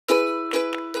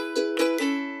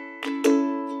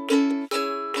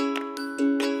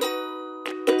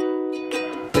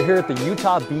We're here at the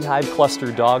Utah Beehive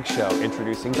Cluster Dog Show,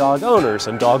 introducing dog owners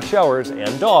and dog showers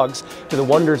and dogs to the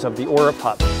wonders of the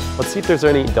Orapup. Let's see if there's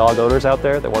any dog owners out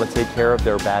there that want to take care of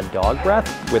their bad dog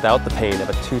breath without the pain of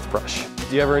a toothbrush.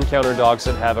 Do you ever encounter dogs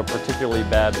that have a particularly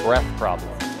bad breath problem?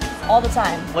 All the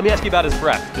time. Let me ask you about his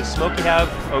breath. Does Smokey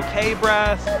have okay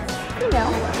breath? You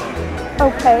know,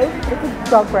 okay. It's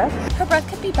a dog breath. Her breath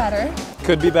could be better.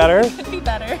 Could be better? Could be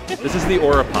better. This is the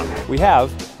Orapup. We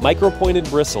have micro-pointed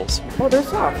bristles. Oh, they're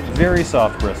soft. Very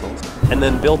soft bristles. And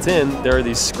then built in, there are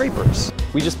these scrapers.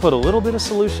 We just put a little bit of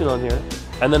solution on here,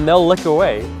 and then they'll lick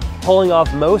away, pulling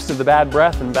off most of the bad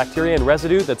breath and bacteria and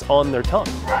residue that's on their tongue.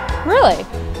 Really?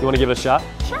 You want to give it a shot?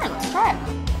 Sure, let's try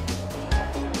it.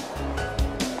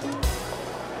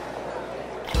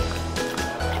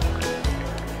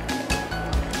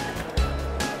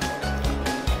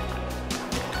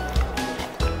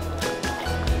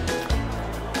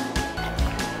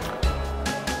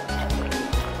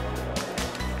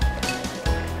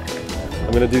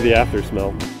 I'm gonna do the after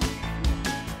smell.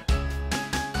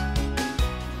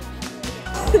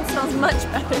 It smells much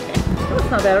better. It's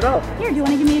not bad at all. Here, do you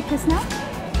want to give me a kiss now?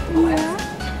 Yeah.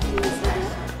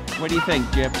 What do you think,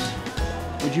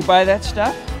 Gyps? Would you buy that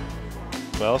stuff?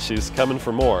 Well, she's coming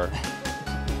for more.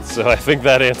 So I think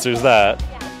that answers that.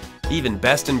 Even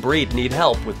best in breed need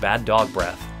help with bad dog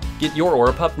breath. Get your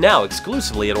Orapup now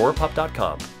exclusively at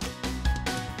orapup.com.